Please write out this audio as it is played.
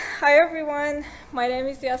Hi everyone, my name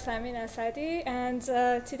is Yasamin Asadi, and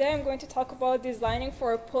today I'm going to talk about designing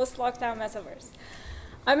for a post-lockdown metaverse.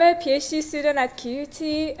 I'm a PhD student at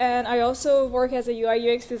QUT, and I also work as a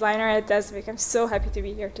UI UX designer at Desvik. I'm so happy to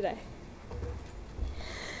be here today.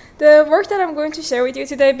 The work that I'm going to share with you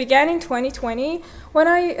today began in 2020 when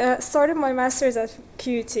I started my master's at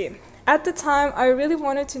QUT. At the time, I really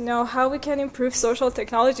wanted to know how we can improve social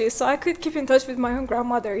technology so I could keep in touch with my own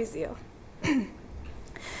grandmother, Izio.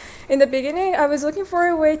 In the beginning, I was looking for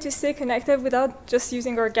a way to stay connected without just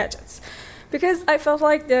using our gadgets, because I felt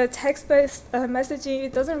like the text-based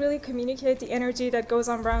messaging doesn't really communicate the energy that goes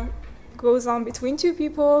on between two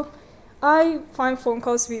people. I find phone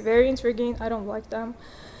calls to be very intriguing. I don't like them.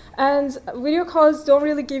 And video calls don't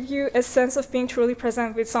really give you a sense of being truly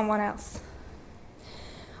present with someone else.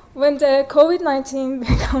 When the COVID-19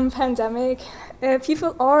 became pandemic,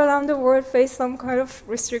 people all around the world faced some kind of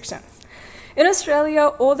restrictions. In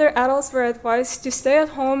Australia, older adults were advised to stay at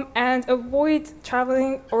home and avoid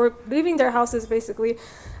traveling or leaving their houses, basically,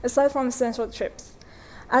 aside from essential trips.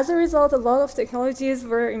 As a result, a lot of technologies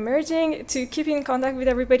were emerging to keep in contact with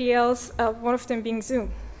everybody else, one of them being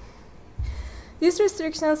Zoom. These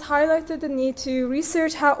restrictions highlighted the need to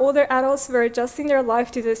research how older adults were adjusting their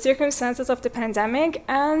life to the circumstances of the pandemic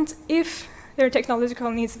and if their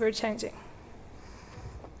technological needs were changing.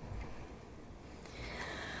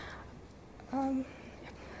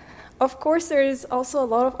 Of course, there is also a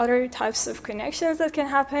lot of other types of connections that can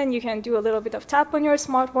happen. You can do a little bit of tap on your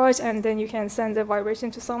smartwatch, and then you can send a vibration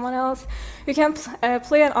to someone else. You can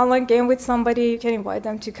play an online game with somebody. You can invite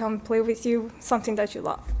them to come play with you, something that you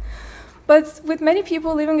love. But with many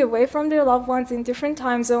people living away from their loved ones in different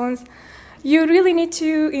time zones, you really need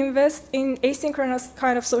to invest in asynchronous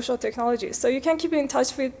kind of social technologies, so you can keep in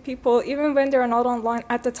touch with people even when they're not online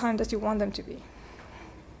at the time that you want them to be.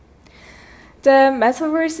 The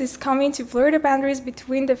metaverse is coming to blur the boundaries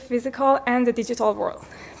between the physical and the digital world.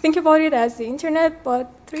 Think about it as the internet,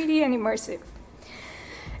 but 3D and immersive.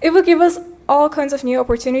 It will give us all kinds of new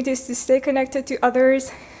opportunities to stay connected to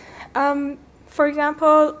others. For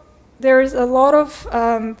example, there's a lot of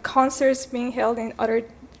concerts being held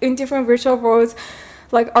in different virtual worlds,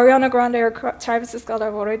 like Ariana Grande or Travis Scott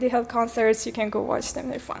have already held concerts. You can go watch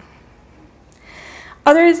them, they're fun.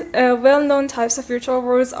 Other well-known types of virtual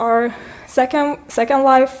worlds are Second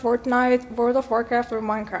Life, Fortnite, World of Warcraft, or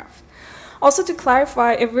Minecraft. Also, to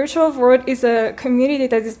clarify, a virtual world is a community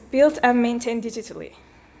that is built and maintained digitally.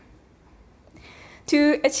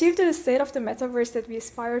 To achieve the state of the metaverse that we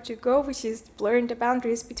aspire to go, which is blurring the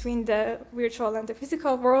boundaries between the virtual and the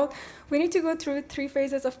physical world, we need to go through 3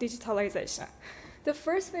 phases of digitalization. The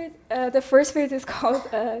first phase is called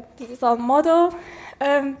a digital model.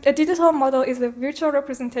 A digital model is a virtual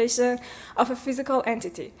representation of a physical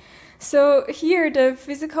entity. So here, the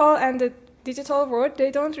physical and the digital world,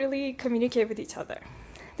 they don't really communicate with each other.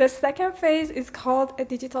 The second phase is called a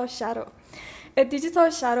digital shadow. A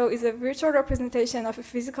digital shadow is a virtual representation of a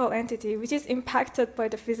physical entity which is impacted by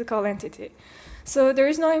the physical entity. So there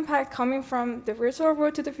is no impact coming from the virtual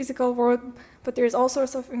world to the physical world, but there is all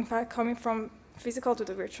sorts of impact coming from physical to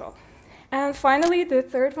the virtual. And finally, the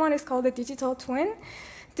third one is called the digital twin.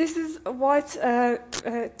 This is what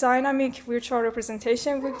a dynamic virtual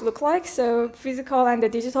representation would look like. So physical and the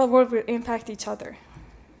digital world will impact each other.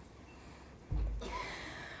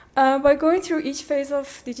 By going through each phase of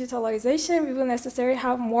digitalization, we will necessarily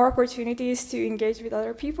have more opportunities to engage with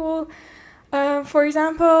other people. For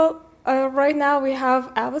example, right now we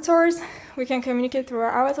have avatars. We can communicate through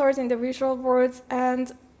our avatars in the virtual worlds,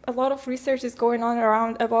 and a lot of research is going on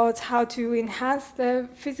around about how to enhance the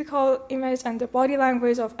physical image and the body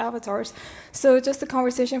language of avatars, so just the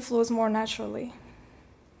conversation flows more naturally.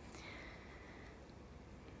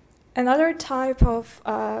 Another type of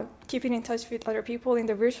keeping in touch with other people in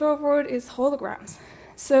the virtual world is holograms.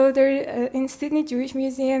 So there, in Sydney Jewish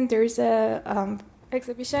Museum, there's a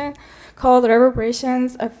exhibition called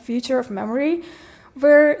Reverberations, A Future of Memory,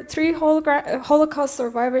 where 3 Holocaust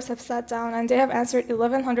survivors have sat down and they have answered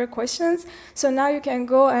 1,100 questions. So now you can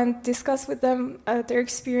go and discuss with them their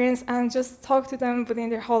experience and just talk to them within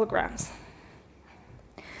their holograms.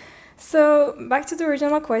 So back to the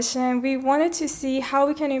original question, we wanted to see how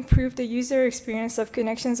we can improve the user experience of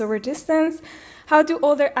connections over distance. How do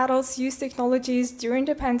older adults use technologies during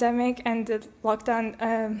the pandemic and the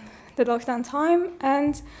lockdown time?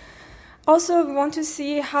 And also, we want to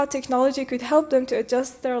see how technology could help them to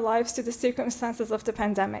adjust their lives to the circumstances of the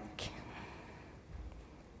pandemic.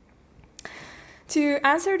 To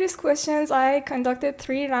answer these questions, I conducted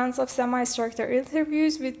 3 rounds of semi-structured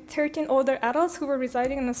interviews with 13 older adults who were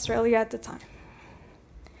residing in Australia at the time.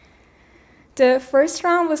 The first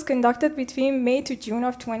round was conducted between May to June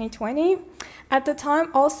of 2020. At the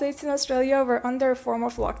time, all states in Australia were under a form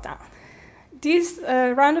of lockdown. This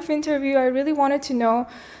round of interview, I really wanted to know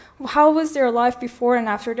how was their life before and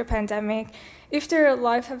after the pandemic, if their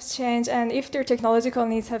life has changed, and if their technological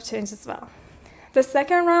needs have changed as well. The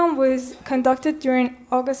second round was conducted during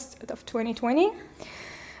August of 2020.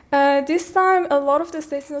 This time, a lot of the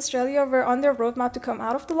states in Australia were on their roadmap to come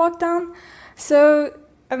out of the lockdown. So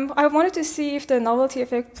I wanted to see if the novelty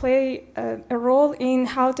effect played a role in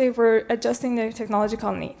how they were adjusting their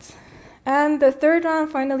technological needs. And the third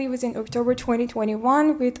round finally was in October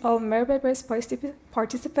 2021 with all Melbourne-based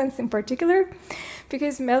participants in particular,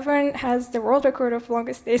 because Melbourne has the world record of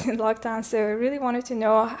longest days in lockdown, so I really wanted to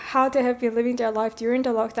know how they have been living their life during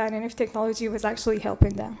the lockdown and if technology was actually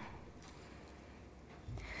helping them.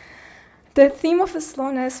 The theme of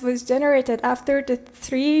slowness was generated after the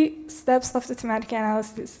 3 steps of the thematic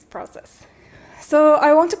analysis process. So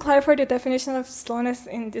I want to clarify the definition of slowness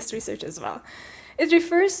in this research as well. It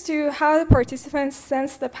refers to how the participants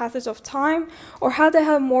sense the passage of time, or how they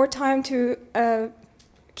have more time to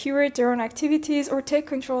curate their own activities or take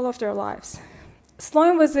control of their lives.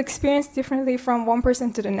 Slowing was experienced differently from one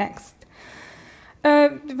person to the next.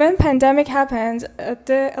 When pandemic happened,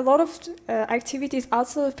 a lot of activities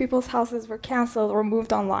outside of people's houses were canceled or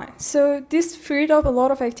moved online. So this freed up a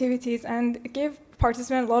lot of activities and gave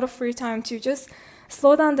participants a lot of free time to just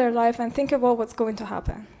slow down their life and think about what's going to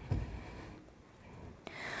happen.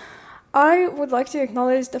 I would like to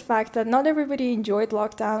acknowledge the fact that not everybody enjoyed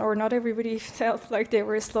lockdown or not everybody felt like they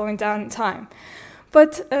were slowing down in time.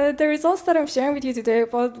 But the results that I'm sharing with you today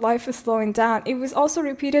about life is slowing down, it was also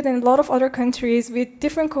repeated in a lot of other countries with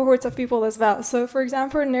different cohorts of people as well. So for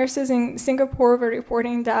example, nurses in Singapore were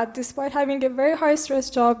reporting that despite having a very high stress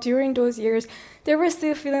job during those years, they were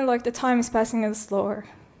still feeling like the time is passing a little slower.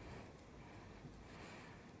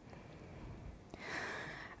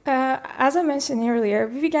 As I mentioned earlier,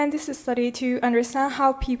 we began this study to understand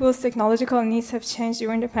how people's technological needs have changed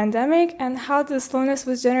during the pandemic and how the slowness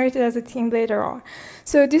was generated as a theme later on.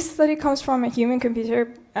 So this study comes from a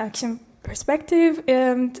human-computer action perspective,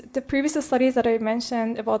 and the previous studies that I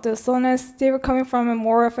mentioned about the slowness, they were coming from a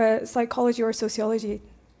more of a psychology or sociology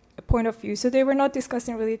point of view, so they were not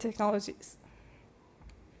discussing really technologies.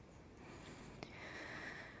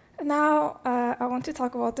 Now, I want to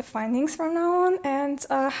talk about the findings from now on and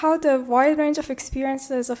how the wide range of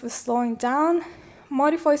experiences of slowing down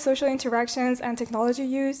modify social interactions and technology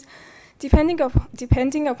use,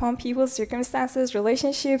 depending upon people's circumstances,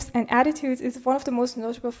 relationships, and attitudes is one of the most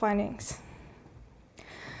notable findings.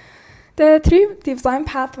 The 3 design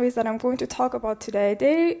pathways that I'm going to talk about today,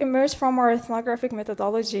 they emerge from our ethnographic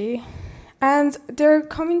methodology. And they're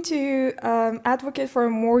coming to advocate for a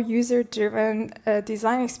more user-driven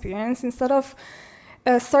design experience instead of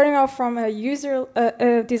starting off from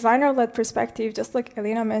a designer-led perspective, just like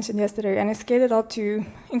Elena mentioned yesterday, and scale it up to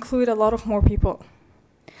include a lot of more people.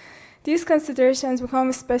 These considerations become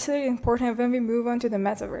especially important when we move on to the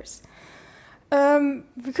metaverse.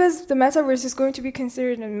 Because the metaverse is going to be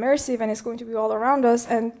considered immersive and it's going to be all around us,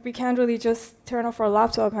 and we can't really just turn off our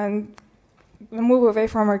laptop and move away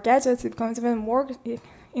from our gadgets, it becomes even more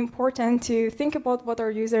important to think about what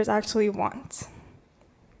our users actually want.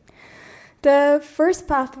 The first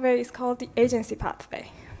pathway is called the agency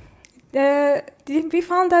pathway. We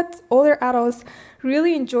found that older adults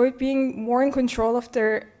really enjoyed being more in control of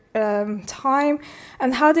their time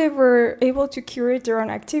and how they were able to curate their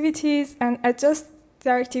own activities and adjust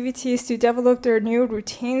their activities to develop their new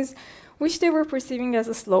routines, which they were perceiving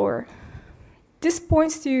as slower. This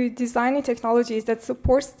points to designing technologies that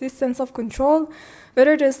supports this sense of control,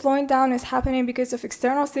 whether the slowing down is happening because of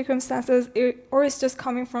external circumstances or it's just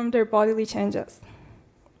coming from their bodily changes.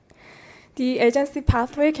 The agency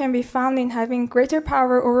pathway can be found in having greater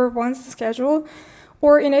power over one's schedule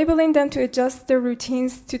or enabling them to adjust their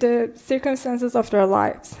routines to the circumstances of their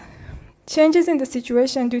lives. Changes in the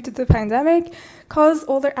situation due to the pandemic cause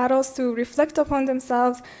older adults to reflect upon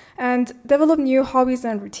themselves and develop new hobbies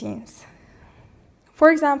and routines. For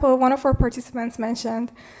example, one of our participants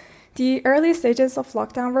mentioned the early stages of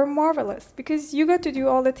lockdown were marvelous because you got to do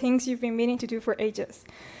all the things you've been meaning to do for ages.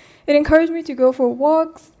 It encouraged me to go for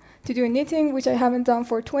walks, to do knitting, which I haven't done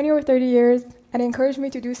for 20 or 30 years, and encouraged me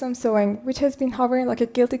to do some sewing, which has been hovering like a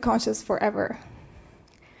guilty conscience forever.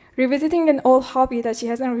 Revisiting an old hobby that she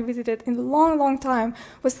hasn't revisited in a long, long time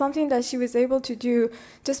was something that she was able to do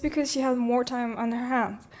just because she had more time on her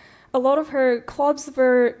hands. A lot of her clubs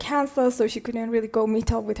were canceled, so she couldn't really go meet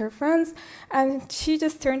up with her friends, and she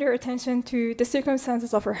just turned her attention to the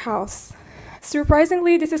circumstances of her house.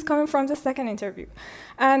 Surprisingly, this is coming from the second interview.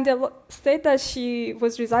 And the state that she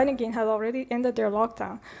was residing in had already ended their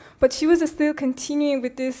lockdown. But she was still continuing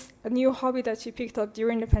with this new hobby that she picked up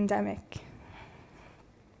during the pandemic.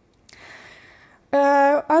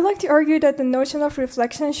 I'd like to argue that the notion of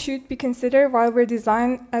reflection should be considered while we're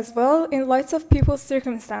designing as well in light of people's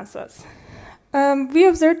circumstances. We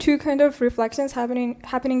observed two kinds of reflections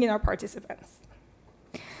happening in our participants.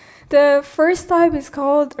 The first type is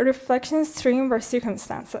called reflections streamed by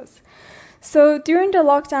circumstances. So during the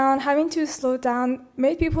lockdown, having to slow down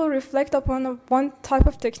made people reflect upon one type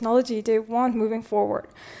of technology they want moving forward.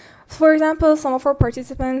 For example, some of our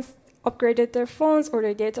participants upgraded their phones or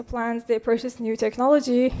their data plans, they purchased new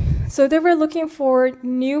technology. So they were looking for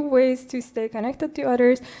new ways to stay connected to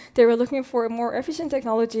others. They were looking for a more efficient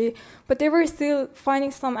technology, but they were still finding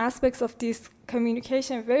some aspects of this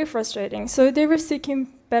communication very frustrating. So they were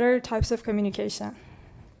seeking better types of communication.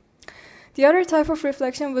 The other type of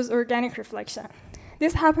reflection was organic reflection.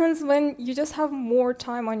 This happens when you just have more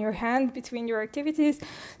time on your hand between your activities,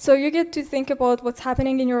 so you get to think about what's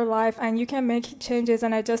happening in your life and you can make changes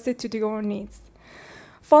and adjust it to your own needs.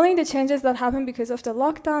 Following the changes that happened because of the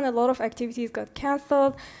lockdown, a lot of activities got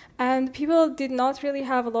canceled and people did not really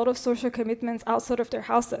have a lot of social commitments outside of their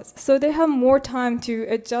houses. So they have more time to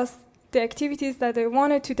adjust the activities that they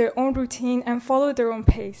wanted to their own routine and follow their own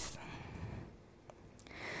pace.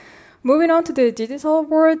 Moving on to the digital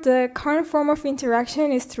world, the current form of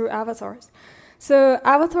interaction is through avatars. So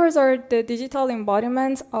avatars are the digital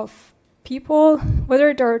embodiments of people,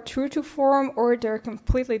 whether they're true to form or they're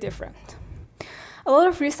completely different. A lot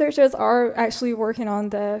of researchers are actually working on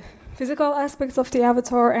the physical aspects of the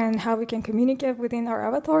avatar and how we can communicate within our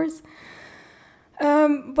avatars.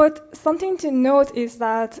 But something to note is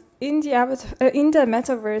that in the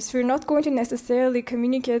metaverse, we're not going to necessarily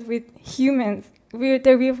communicate with humans.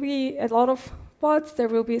 There will be a lot of bots, there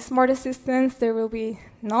will be smart assistants, there will be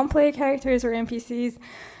non-player characters or NPCs,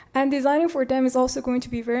 and designing for them is also going to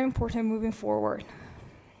be very important moving forward.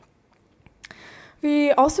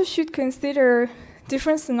 We also should consider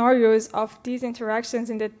different scenarios of these interactions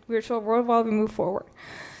in the virtual world while we move forward.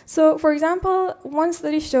 So, for example, one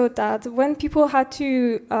study showed that when people had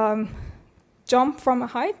to jump from a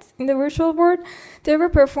height in the virtual world, they were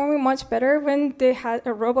performing much better when they had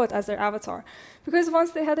a robot as their avatar. Because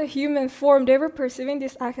once they had a human form, they were perceiving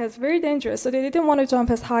this act as very dangerous, so they didn't want to jump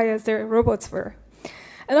as high as their robots were.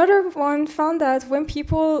 Another one found that when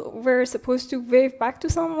people were supposed to wave back to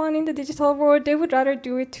someone in the digital world, they would rather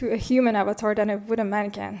do it to a human avatar than a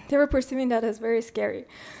mannequin. They were perceiving that as very scary.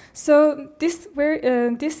 So this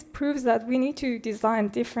proves that we need to design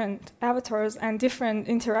different avatars and different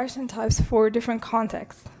interaction types for different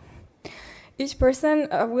contexts. Each person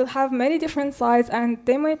will have many different sides, and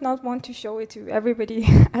they might not want to show it to everybody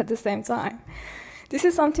at the same time. This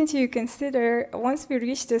is something to consider once we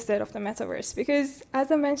reach the state of the metaverse, because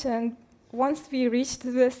as I mentioned, once we reach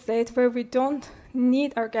the state where we don't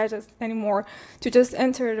need our gadgets anymore to just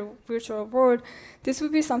enter the virtual world, this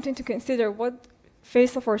would be something to consider. What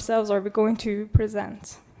face of ourselves are we going to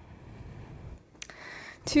present?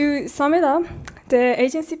 To sum it up, the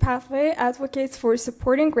agency pathway advocates for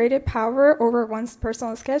supporting greater power over one's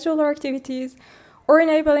personal schedule or activities, or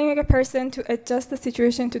enabling a person to adjust the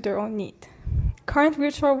situation to their own need. Current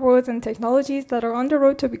virtual worlds and technologies that are on the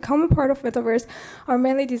road to become a part of Metaverse are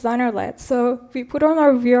mainly designer-led. So we put on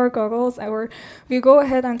our VR goggles, or we go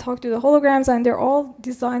ahead and talk to the holograms, and they're all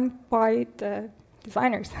designed by the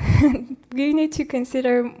designers. We need to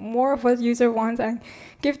consider more of what user wants and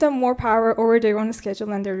give them more power over their own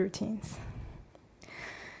schedule and their routines.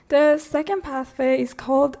 The second pathway is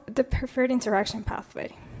called the preferred interaction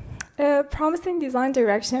pathway. A promising design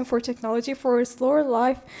direction for technology for a slower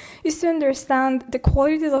life is to understand the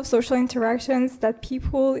qualities of social interactions that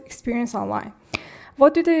people experience online.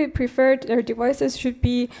 What do they prefer their devices should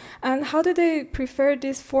be, and how do they prefer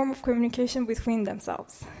this form of communication between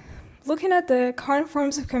themselves? Looking at the current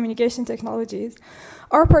forms of communication technologies,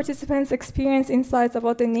 our participants experience insights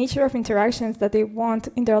about the nature of interactions that they want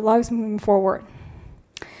in their lives moving forward.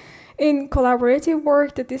 In collaborative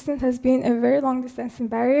work, the distance has been a very long distancing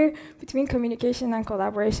barrier between communication and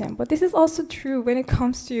collaboration. But this is also true when it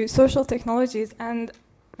comes to social technologies and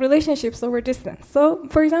relationships over distance. So,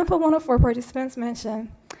 for example, one of our participants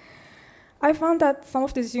mentioned, I found that some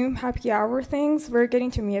of the Zoom happy hour things were getting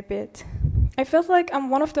to me a bit. I felt like I'm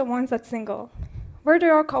one of the ones that's single, where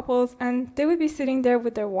there are couples and they would be sitting there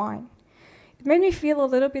with their wine. It made me feel a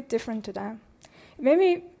little bit different to them.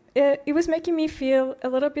 It was making me feel a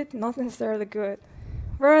little bit not necessarily good,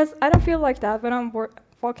 whereas I don't feel like that when I'm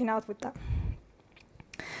walking out with them.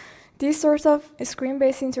 These sorts of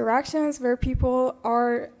screen-based interactions where people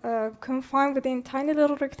are confined within tiny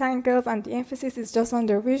little rectangles and the emphasis is just on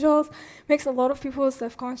their visuals makes a lot of people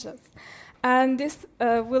self-conscious. And this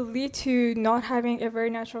will lead to not having a very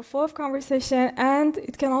natural flow of conversation, and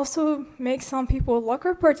it can also make some people, like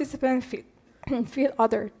our participants, feel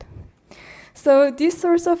othered. So these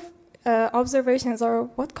sorts of observations are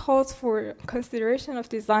what calls for consideration of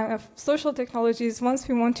design of social technologies once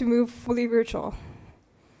we want to move fully virtual.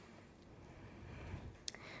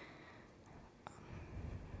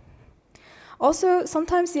 Also,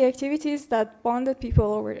 sometimes the activities that bonded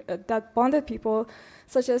people,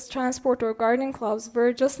 such as transport or gardening clubs,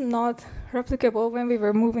 were just not replicable when we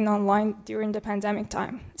were moving online during the pandemic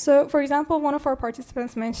time. So, for example, one of our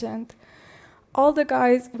participants mentioned all the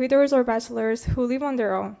guys, widows or bachelors, who live on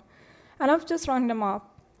their own. And I've just run them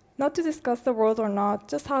up, not to discuss the world or not,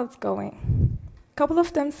 just how it's going. A couple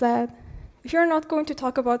of them said, if you're not going to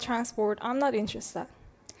talk about transport, I'm not interested.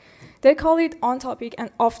 They call it on-topic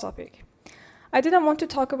and off-topic. I didn't want to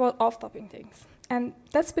talk about off-topic things, and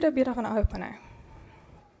that's been a bit of an eye-opener.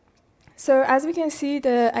 So as we can see,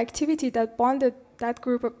 the activity that bonded that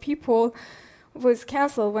group of people was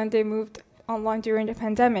canceled when they moved online during the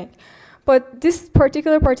pandemic. But this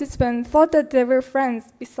particular participant thought that they were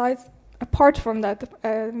friends apart from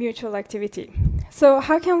that mutual activity. So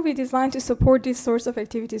how can we design to support these sorts of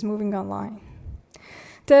activities moving online?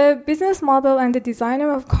 The business model and the design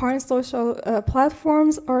of current social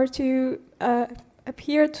platforms are to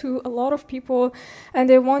appear to a lot of people, and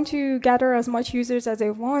they want to gather as much users as they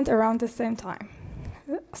want around the same time.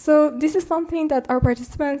 So this is something that our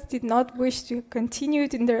participants did not wish to continue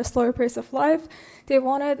in their slower pace of life. They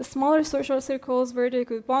wanted smaller social circles where they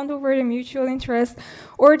could bond over their mutual interests,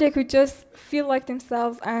 or they could just feel like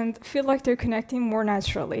themselves and feel like they're connecting more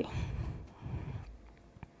naturally.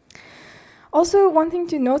 Also, one thing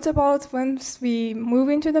to note about once we move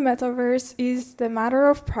into the metaverse is the matter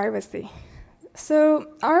of privacy. So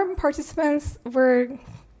our participants were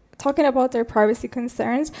talking about their privacy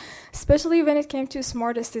concerns, especially when it came to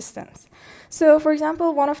smart assistants. So, for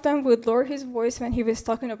example, one of them would lower his voice when he was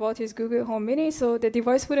talking about his Google Home Mini, so the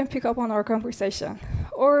device wouldn't pick up on our conversation.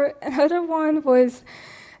 Or another one was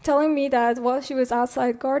telling me that while she was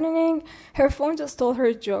outside gardening, her phone just told her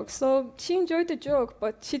a joke. So she enjoyed the joke,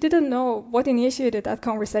 but she didn't know what initiated that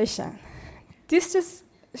conversation. This just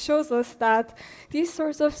shows us that these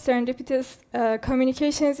sorts of serendipitous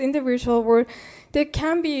communications in the virtual world, they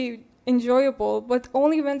can be enjoyable, but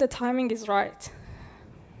only when the timing is right.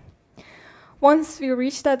 Once we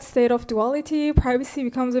reach that state of duality, privacy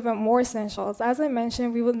becomes even more essential. As I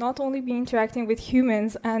mentioned, we will not only be interacting with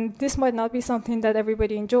humans, and this might not be something that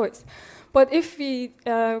everybody enjoys. But if we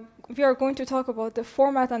are going to talk about the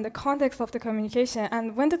format and the context of the communication,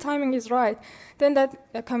 and when the timing is right, then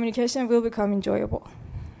that communication will become enjoyable.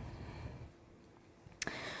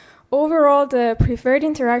 Overall, the preferred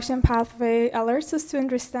interaction pathway alerts us to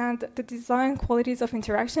understand the design qualities of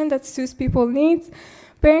interaction that suits people's needs,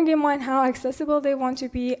 bearing in mind how accessible they want to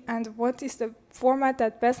be and what is the format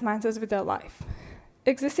that best matches with their life.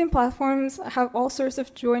 Existing platforms have all sorts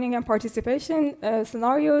of joining and participation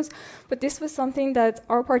scenarios, but this was something that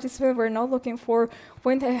our participants were not looking for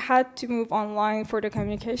when they had to move online for the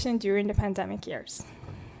communication during the pandemic years.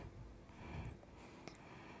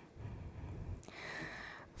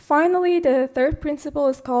 Finally, the third principle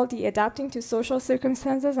is called the adapting to social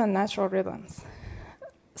circumstances and natural rhythms.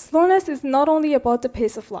 Slowness is not only about the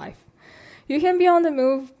pace of life. You can be on the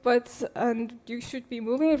move, and you should be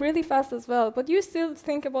moving really fast as well, but you still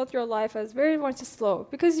think about your life as very much slow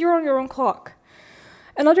because you're on your own clock.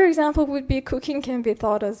 Another example would be cooking can be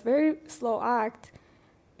thought as very slow act,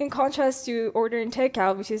 in contrast to ordering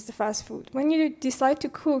takeout, which is the fast food. When you decide to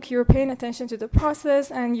cook, you're paying attention to the process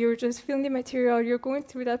and you're just feeling the material, you're going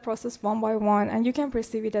through that process one by one, and you can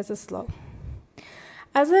perceive it as a slow.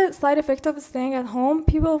 As a side effect of staying at home,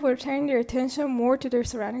 people were turning their attention more to their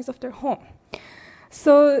surroundings of their home.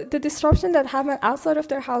 So the disruption that happened outside of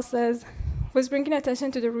their houses was bringing attention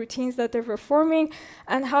to the routines that they were forming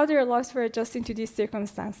and how their lives were adjusting to these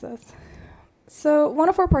circumstances. So one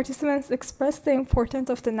of our participants expressed the importance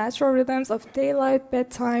of the natural rhythms of daylight,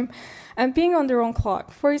 bedtime, and being on their own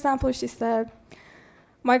clock. For example, she said,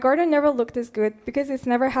 "My garden never looked as good because it's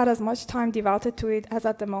never had as much time devoted to it as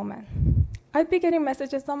at the moment. I'd be getting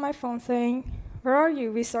messages on my phone saying, 'Where are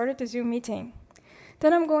you? We started the Zoom meeting.'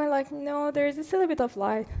 Then I'm going like, no, there's still a bit of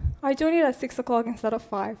light. I joined it at 6 o'clock instead of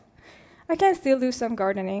 5. I can still do some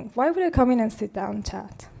gardening. Why would I come in and sit down and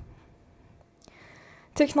chat?"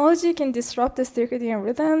 Technology can disrupt the circadian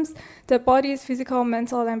rhythms, the body's physical,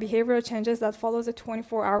 mental, and behavioral changes that follows a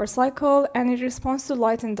 24-hour cycle, and it responds to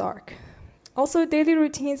light and dark. Also, daily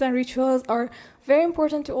routines and rituals are very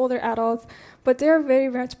important to older adults, but they are very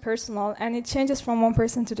much personal, and it changes from one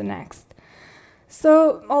person to the next.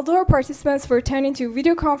 So, although our participants were turning to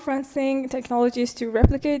video conferencing technologies to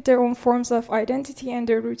replicate their own forms of identity and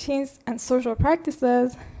their routines and social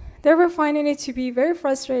practices, they were finding it to be very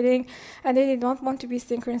frustrating, and they did not want to be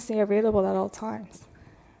synchronously available at all times.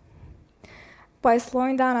 By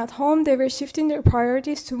slowing down at home, they were shifting their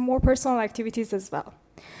priorities to more personal activities as well.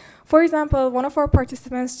 For example, one of our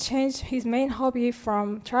participants changed his main hobby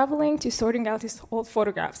from traveling to sorting out his old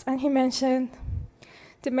photographs, and he mentioned,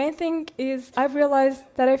 "The main thing is I've realized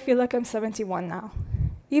that I feel like I'm 71 now.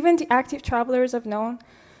 Even the active travelers I've known,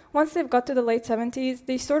 once they've got to the late 70s,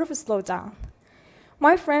 they sort of slow down.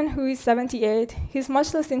 My friend, who is 78, he's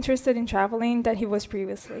much less interested in traveling than he was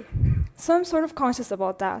previously. So I'm sort of conscious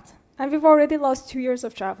about that, and we've already lost 2 years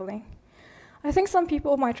of traveling. I think some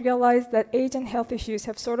people might realize that age and health issues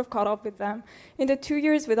have sort of caught up with them in the 2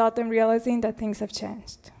 years without them realizing that things have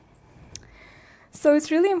changed." So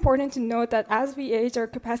it's really important to note that as we age, our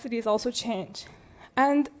capacities also change.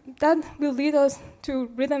 And that will lead us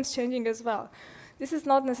to rhythms changing as well. This is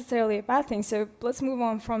not necessarily a bad thing, so let's move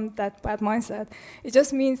on from that bad mindset. It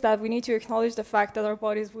just means that we need to acknowledge the fact that our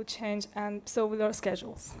bodies will change, and so will our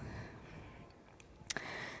schedules.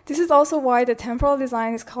 This is also why the temporal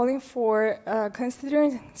design is calling for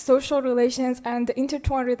considering social relations and the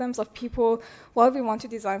intertwined rhythms of people while we want to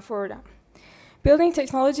design for them. Building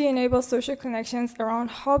technology enables social connections around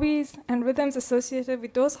hobbies, and rhythms associated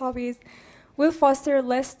with those hobbies will foster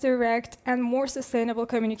less direct and more sustainable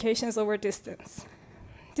communications over distance.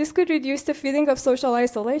 This could reduce the feeling of social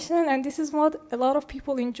isolation, and this is what a lot of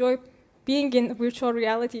people enjoy, being in virtual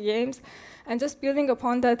reality games and just building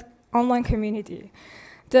upon that online community.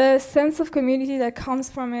 The sense of community that comes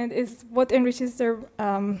from it is what enriches their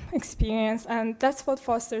experience, and that's what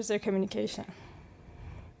fosters their communication.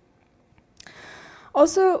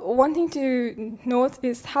 Also, one thing to note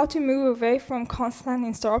is how to move away from constant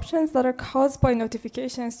interruptions that are caused by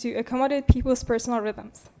notifications to accommodate people's personal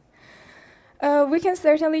rhythms. We can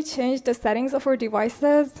certainly change the settings of our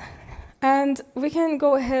devices, and we can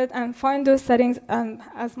go ahead and find those settings,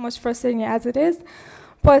 as much frustrating as it is,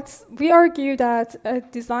 but we argue that a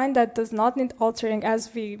design that does not need altering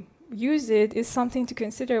as we use it is something to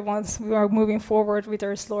consider once we are moving forward with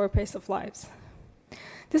our slower pace of lives.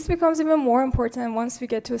 This becomes even more important once we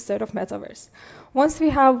get to a state of metaverse. Once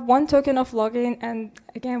we have one token of login, and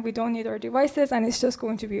again, we don't need our devices, and it's just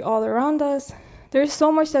going to be all around us, there's so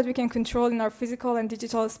much that we can control in our physical and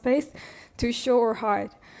digital space to show or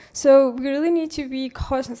hide. So we really need to be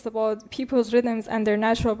cautious about people's rhythms and their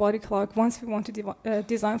natural body clock once we want to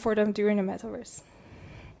design for them during the metaverse.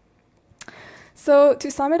 So to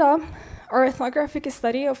sum it up, our ethnographic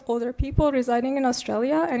study of older people residing in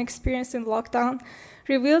Australia and experiencing lockdown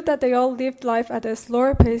revealed that they all lived life at a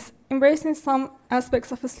slower pace, embracing some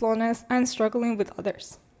aspects of slowness and struggling with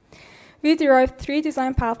others. We derived 3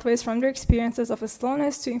 design pathways from their experiences of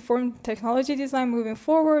slowness to inform technology design moving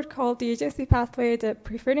forward, called the agency pathway, the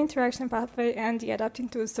preferred interaction pathway, and the adapting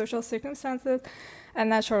to social circumstances and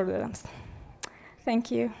natural rhythms.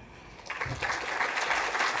 Thank you.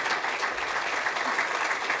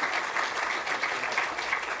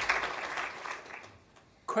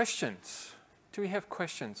 Questions? Do we have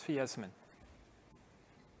questions for Yasamin?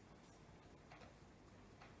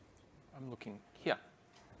 I'm looking here.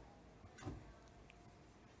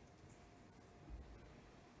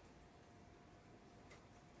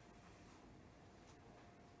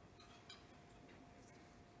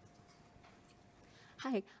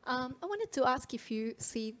 Hi, I wanted to ask if you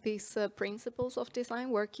see these principles of design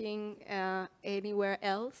working anywhere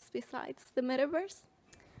else besides the metaverse?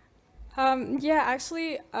 Yeah,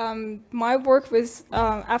 actually, my work was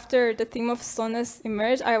after the theme of slowness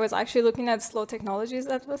emerged. I was actually looking at slow technologies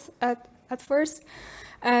at first,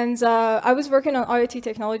 and I was working on IoT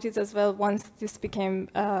technologies as well. Once this became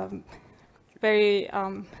very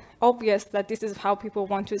obvious that this is how people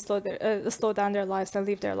want to slow down their lives and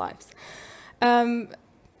live their lives.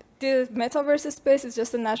 The metaverse space is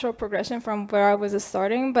just a natural progression from where I was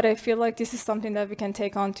starting, but I feel like this is something that we can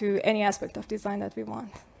take on to any aspect of design that we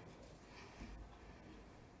want.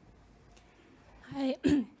 Hi,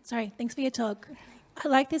 sorry, thanks for your talk. I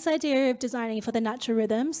like this idea of designing for the natural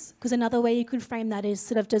rhythms, because another way you could frame that is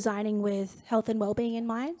sort of designing with health and well-being in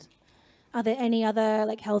mind. Are there any other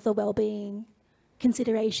health or well-being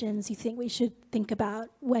considerations you think we should think about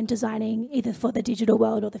when designing either for the digital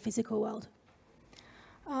world or the physical world?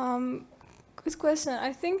 Good question.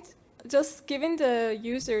 I think just giving the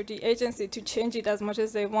user the agency to change it as much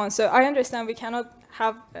as they want. So I understand we cannot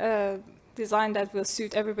have a design that will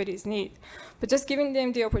suit everybody's need, but just giving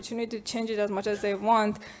them the opportunity to change it as much as they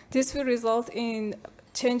want, this will result in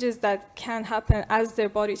changes that can happen as their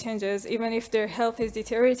body changes. Even if their health is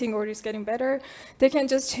deteriorating or is getting better, they can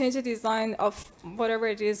just change the design of whatever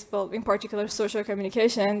it is, well, in particular social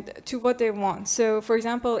communication, to what they want. So for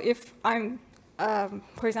example, if I'm,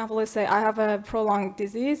 let's say I have a prolonged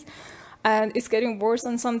disease and it's getting worse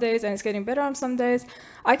on some days and it's getting better on some days,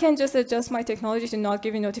 I can just adjust my technology to not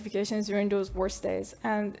give me notifications during those worst days,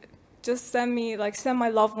 and just send my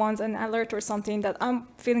loved ones an alert or something that I'm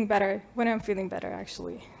feeling better when I'm feeling better,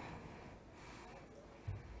 actually.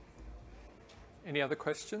 Any other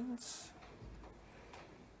questions?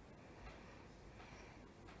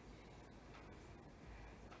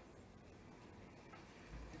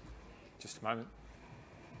 Just a moment.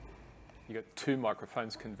 You got 2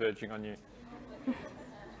 microphones converging on you. I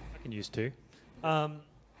can use 2.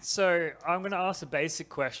 So I'm going to ask a basic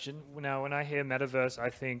question. Now, when I hear metaverse, I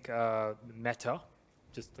think Meta,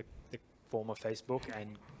 just the former Facebook,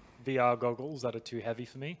 and VR goggles that are too heavy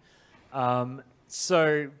for me. But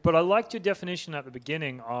I liked your definition at the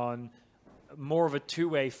beginning on more of a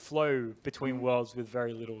two-way flow between worlds with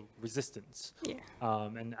very little resistance. Yeah.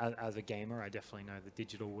 And as a gamer, I definitely know the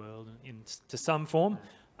digital world to some form.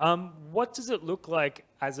 What does it look like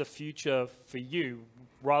as a future for you,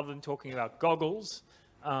 rather than talking about goggles?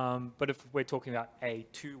 But if we're talking about a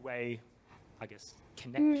two-way, I guess,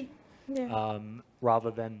 connection,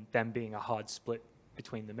 rather than them being a hard split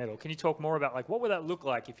between the middle. Can you talk more about what would that look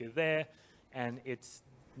like if you're there and it's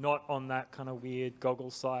not on that kind of weird goggle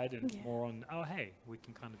side and more on, oh, hey, we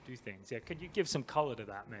can kind of do things. Yeah, could you give some color to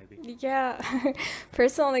that maybe? Yeah,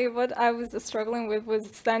 personally, what I was struggling with was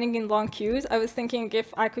standing in long queues. I was thinking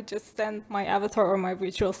if I could just send my avatar or my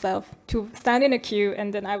virtual self to stand in a queue,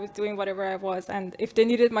 and then I was doing whatever I was, and if they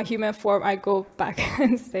needed my human form, I go back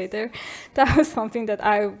and stay there. That was something that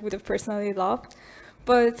I would have personally loved.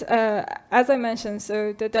 But as I mentioned,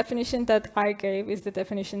 so the definition that I gave is the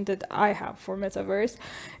definition that I have for metaverse.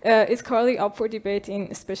 It's currently up for debate in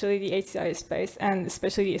especially the HCI space and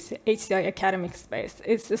especially the HCI academic space.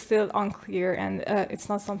 It's still unclear, and it's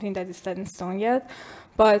not something that is set in stone yet.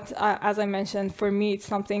 But as I mentioned, for me, it's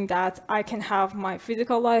something that I can have my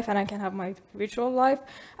physical life and I can have my virtual life,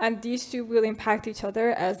 and these two will impact each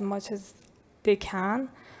other as much as they can.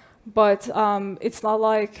 But it's not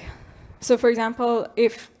like... So for example,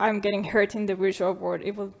 if I'm getting hurt in the virtual world,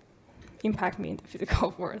 it will impact me in the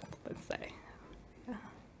physical world, let's say.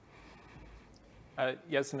 Yeah.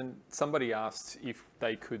 Yasamin, somebody asked if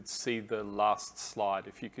they could see the last slide,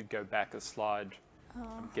 if you could go back a slide.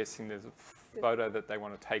 I'm guessing there's a photo that they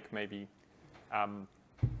want to take maybe.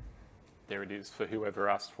 There it is for whoever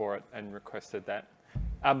asked for it and requested that.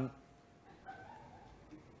 All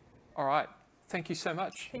right, thank you so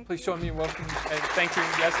much. Please join me in welcoming and thanking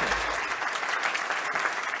Yasamin.